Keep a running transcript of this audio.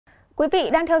Quý vị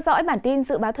đang theo dõi bản tin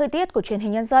dự báo thời tiết của Truyền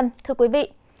hình Nhân dân. Thưa quý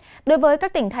vị, đối với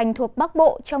các tỉnh thành thuộc Bắc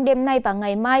Bộ, trong đêm nay và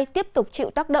ngày mai tiếp tục chịu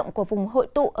tác động của vùng hội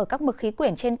tụ ở các mực khí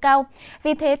quyển trên cao.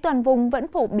 Vì thế toàn vùng vẫn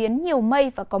phổ biến nhiều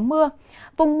mây và có mưa.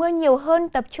 Vùng mưa nhiều hơn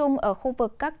tập trung ở khu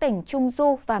vực các tỉnh Trung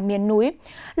Du và miền núi.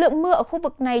 Lượng mưa ở khu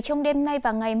vực này trong đêm nay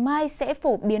và ngày mai sẽ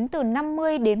phổ biến từ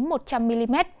 50 đến 100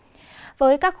 mm.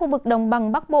 Với các khu vực đồng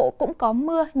bằng Bắc Bộ cũng có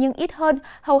mưa nhưng ít hơn,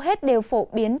 hầu hết đều phổ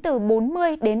biến từ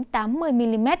 40 đến 80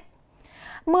 mm.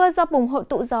 Mưa do vùng hội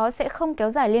tụ gió sẽ không kéo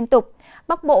dài liên tục.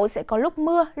 Bắc Bộ sẽ có lúc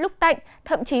mưa, lúc tạnh,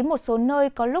 thậm chí một số nơi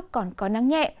có lúc còn có nắng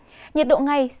nhẹ. Nhiệt độ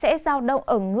ngày sẽ dao động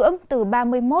ở ngưỡng từ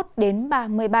 31 đến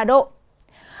 33 độ.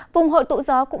 Vùng hội tụ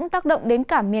gió cũng tác động đến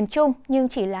cả miền Trung, nhưng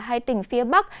chỉ là hai tỉnh phía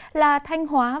Bắc là Thanh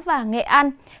Hóa và Nghệ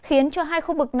An, khiến cho hai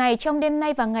khu vực này trong đêm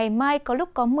nay và ngày mai có lúc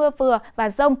có mưa vừa và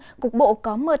dông, cục bộ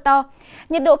có mưa to.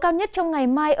 Nhiệt độ cao nhất trong ngày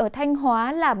mai ở Thanh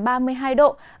Hóa là 32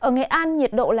 độ, ở Nghệ An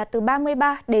nhiệt độ là từ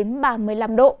 33 đến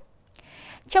 35 độ.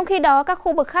 Trong khi đó, các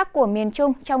khu vực khác của miền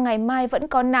Trung trong ngày mai vẫn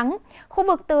có nắng. Khu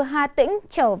vực từ Hà Tĩnh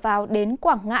trở vào đến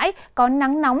Quảng Ngãi có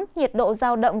nắng nóng, nhiệt độ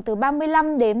dao động từ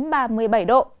 35 đến 37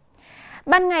 độ.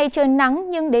 Ban ngày trời nắng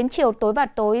nhưng đến chiều tối và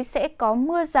tối sẽ có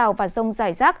mưa rào và dông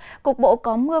rải rác, cục bộ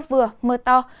có mưa vừa, mưa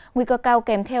to, nguy cơ cao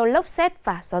kèm theo lốc sét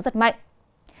và gió giật mạnh.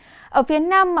 Ở phía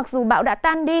Nam, mặc dù bão đã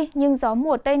tan đi nhưng gió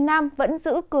mùa Tây Nam vẫn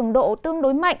giữ cường độ tương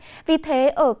đối mạnh, vì thế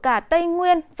ở cả Tây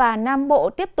Nguyên và Nam Bộ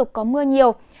tiếp tục có mưa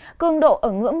nhiều. Cường độ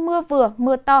ở ngưỡng mưa vừa,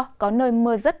 mưa to, có nơi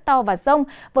mưa rất to và dông,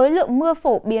 với lượng mưa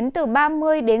phổ biến từ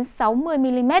 30 đến 60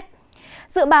 mm.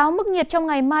 Dự báo mức nhiệt trong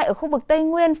ngày mai ở khu vực Tây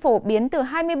Nguyên phổ biến từ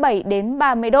 27 đến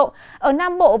 30 độ, ở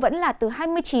Nam Bộ vẫn là từ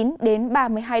 29 đến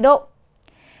 32 độ.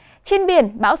 Trên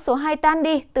biển, bão số 2 tan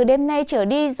đi, từ đêm nay trở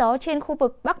đi gió trên khu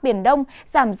vực Bắc Biển Đông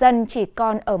giảm dần chỉ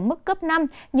còn ở mức cấp 5,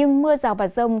 nhưng mưa rào và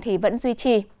dông thì vẫn duy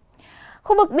trì.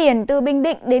 Khu vực biển từ Bình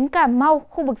Định đến Cà Mau,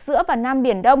 khu vực giữa và Nam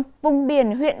Biển Đông, vùng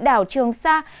biển huyện đảo Trường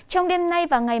Sa, trong đêm nay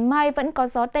và ngày mai vẫn có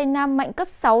gió Tây Nam mạnh cấp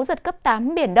 6, giật cấp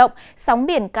 8 biển động, sóng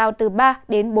biển cao từ 3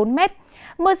 đến 4 mét.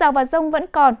 Mưa rào và dông vẫn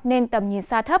còn nên tầm nhìn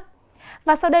xa thấp.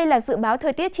 Và sau đây là dự báo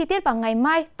thời tiết chi tiết vào ngày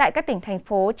mai tại các tỉnh thành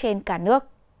phố trên cả nước.